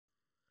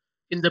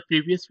In the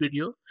previous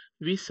video,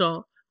 we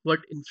saw what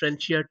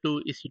Inferentia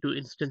 2 EC2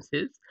 instance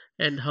is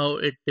and how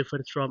it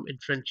differs from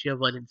Inferentia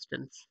 1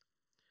 instance.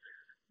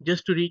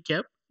 Just to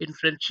recap,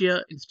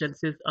 Inferentia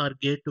instances are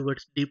geared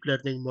towards deep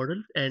learning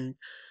models and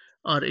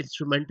are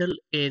instrumental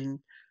in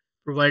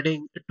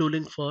providing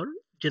tooling for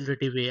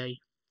generative AI.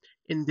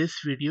 In this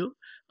video,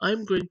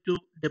 I'm going to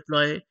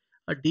deploy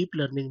a deep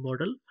learning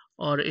model,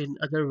 or in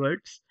other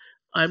words,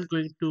 I'm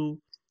going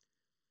to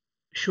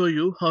show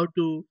you how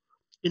to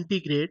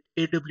integrate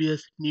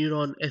AWS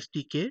Neuron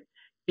SDK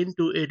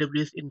into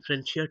AWS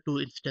Inferentia 2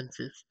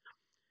 instances.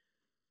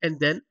 And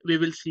then we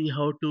will see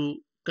how to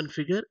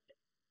configure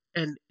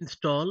and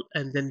install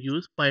and then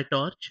use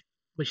PyTorch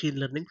machine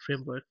learning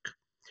framework.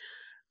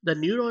 The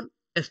Neuron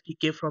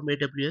SDK from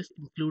AWS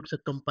includes a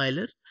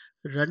compiler,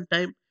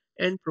 runtime,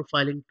 and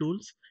profiling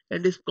tools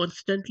and is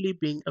constantly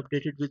being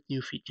updated with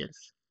new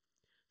features.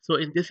 So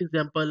in this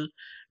example,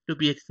 to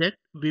be exact,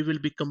 we will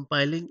be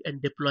compiling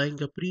and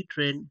deploying a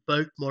pre-trained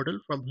BERT model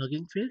from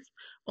Hugging Face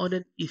on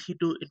an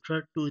EC2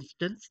 Inf2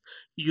 instance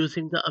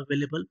using the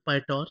available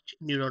PyTorch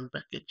Neuron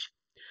package.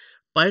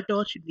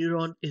 PyTorch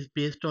Neuron is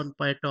based on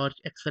PyTorch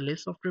XLA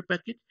software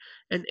package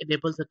and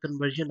enables the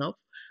conversion of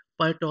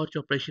PyTorch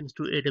operations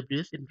to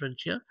AWS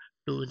Inferentia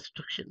 2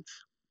 instructions.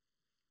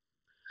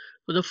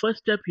 So the first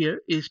step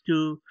here is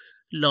to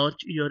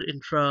launch your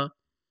infra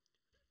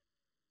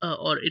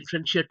or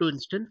Inferentia 2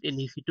 instance in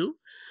EC2.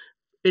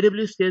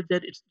 AWS says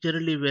that it's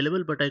generally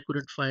available, but I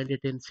couldn't find it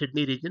in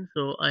Sydney region,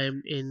 so I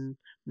am in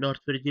North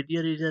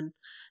Virginia region.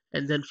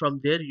 And then from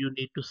there, you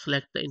need to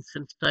select the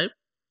instance type.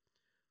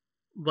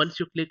 Once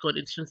you click on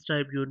instance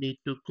type, you need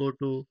to go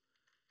to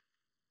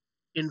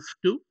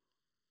Inf2,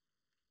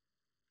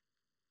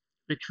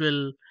 which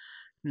will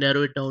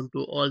narrow it down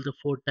to all the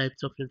four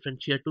types of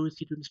Inferentia 2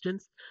 EC2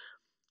 instance.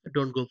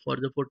 Don't go for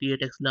the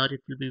 48x large,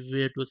 it will be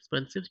way too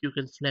expensive. You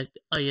can select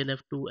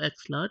INF2X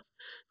large,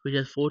 which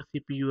has 4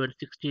 CPU and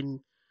 16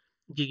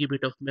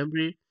 gigabit of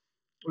memory,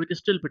 which is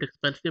still a bit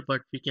expensive,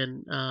 but we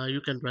can you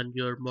can run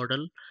your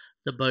model,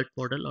 the BERT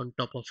model, on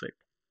top of it.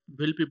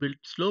 Will be built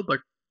slow,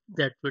 but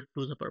that would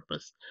do the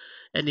purpose.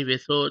 Anyway,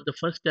 so the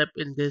first step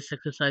in this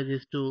exercise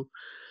is to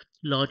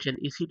launch an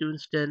EC2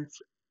 instance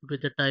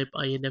with the type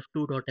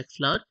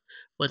inf2.xlarge.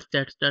 Once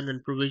that's done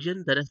and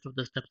provision, the rest of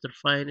the steps are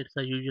fine. It's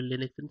a usual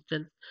Linux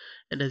instance,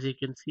 and as you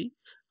can see,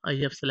 I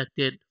have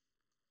selected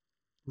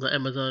the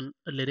Amazon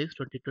Linux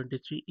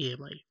 2023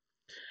 AMI,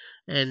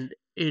 and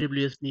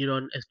AWS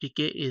Neuron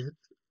SDK is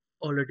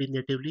already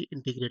natively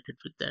integrated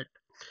with that.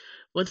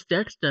 Once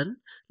that's done,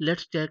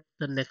 let's check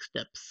the next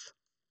steps.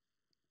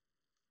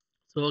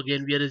 So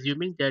again, we are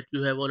assuming that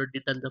you have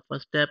already done the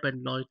first step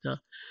and launched the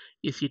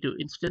EC2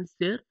 instance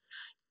there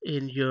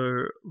in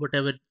your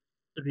whatever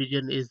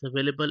region is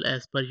available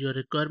as per your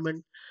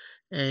requirement.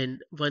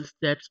 And once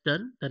that's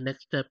done, the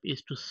next step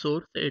is to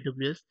source the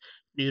AWS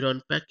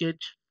Neuron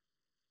package.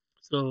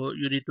 So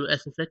you need to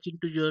SSH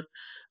into your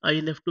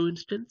INF2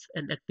 instance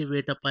and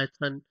activate a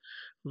Python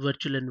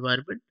virtual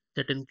environment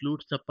that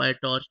includes the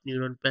PyTorch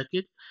Neuron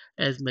package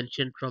as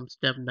mentioned from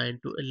step 9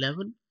 to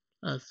 11.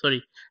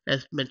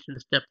 As mentioned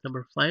step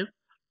number 5.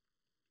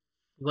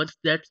 Once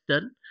that's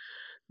done,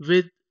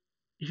 with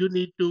you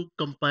need to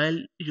compile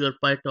your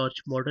PyTorch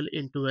model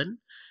into an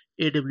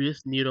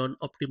AWS Neuron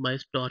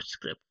optimized torch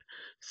script.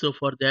 So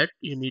for that,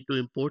 you need to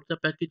import the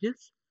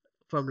packages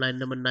from line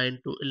number 9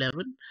 to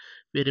 11.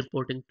 We're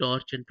importing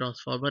torch and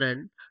transformer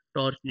and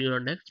torch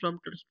neuron x from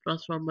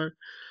transformer.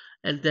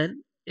 And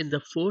then in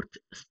the fourth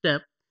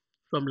step,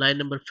 from line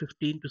number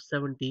 15 to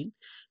 17,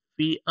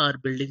 we are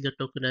building the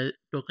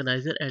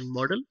tokenizer and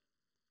model.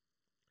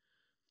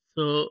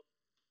 So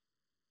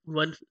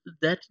once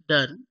that's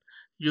done,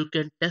 you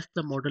can test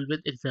the model with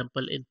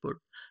example input.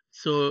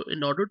 So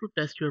in order to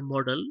test your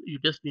model, you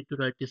just need to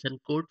write this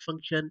encode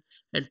function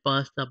and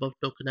pass the above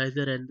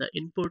tokenizer and the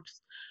inputs.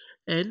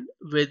 And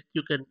with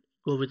you can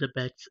go with the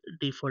batch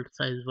default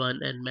size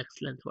 1 and max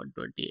length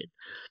 128.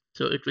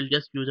 So it will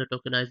just use a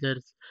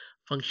tokenizer's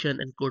function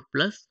encode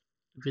plus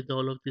with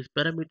all of these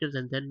parameters,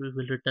 and then we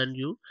will return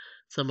you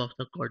some of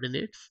the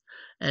coordinates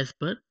as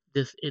per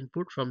this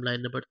input from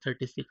line number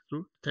 36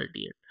 through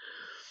 38.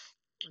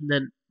 And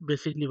then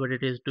basically what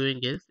it is doing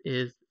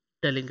is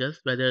telling us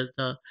whether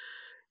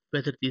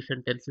these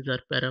sentences are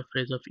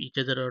paraphrase of each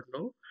other or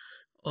no,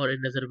 or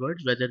in other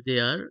words whether they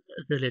are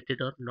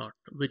related or not,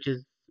 which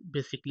is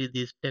basically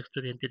these text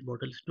oriented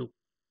models do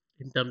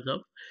in terms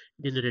of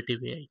generative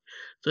AI.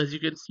 So as you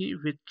can see,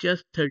 with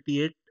just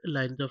 38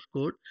 lines of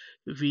code,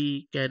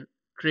 we can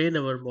train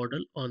our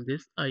model on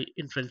this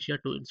Inferentia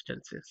 2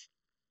 instances.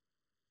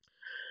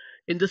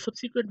 In the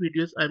subsequent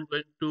videos, I'm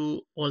going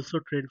to also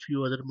train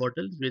few other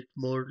models with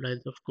more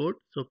lines of code.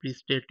 So please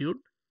stay tuned.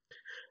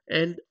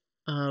 And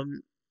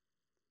um,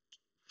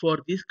 for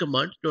these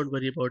commands, don't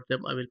worry about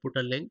them. I will put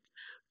a link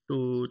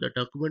to the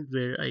document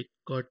where I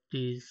got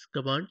these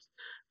commands,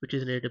 which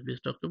is an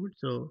AWS document.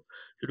 So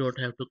you don't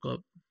have to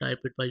type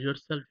it by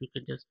yourself. You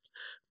can just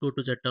go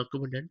to that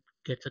document and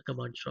get the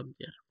commands from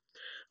there.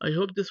 I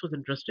hope this was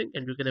interesting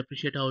and you can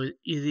appreciate how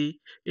easy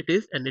it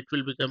is, and it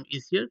will become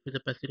easier with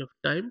the passage of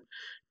time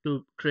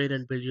to train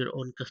and build your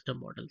own custom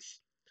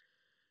models.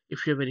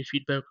 If you have any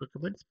feedback or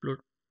comments,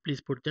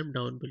 please put them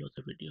down below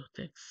the video.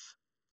 Thanks.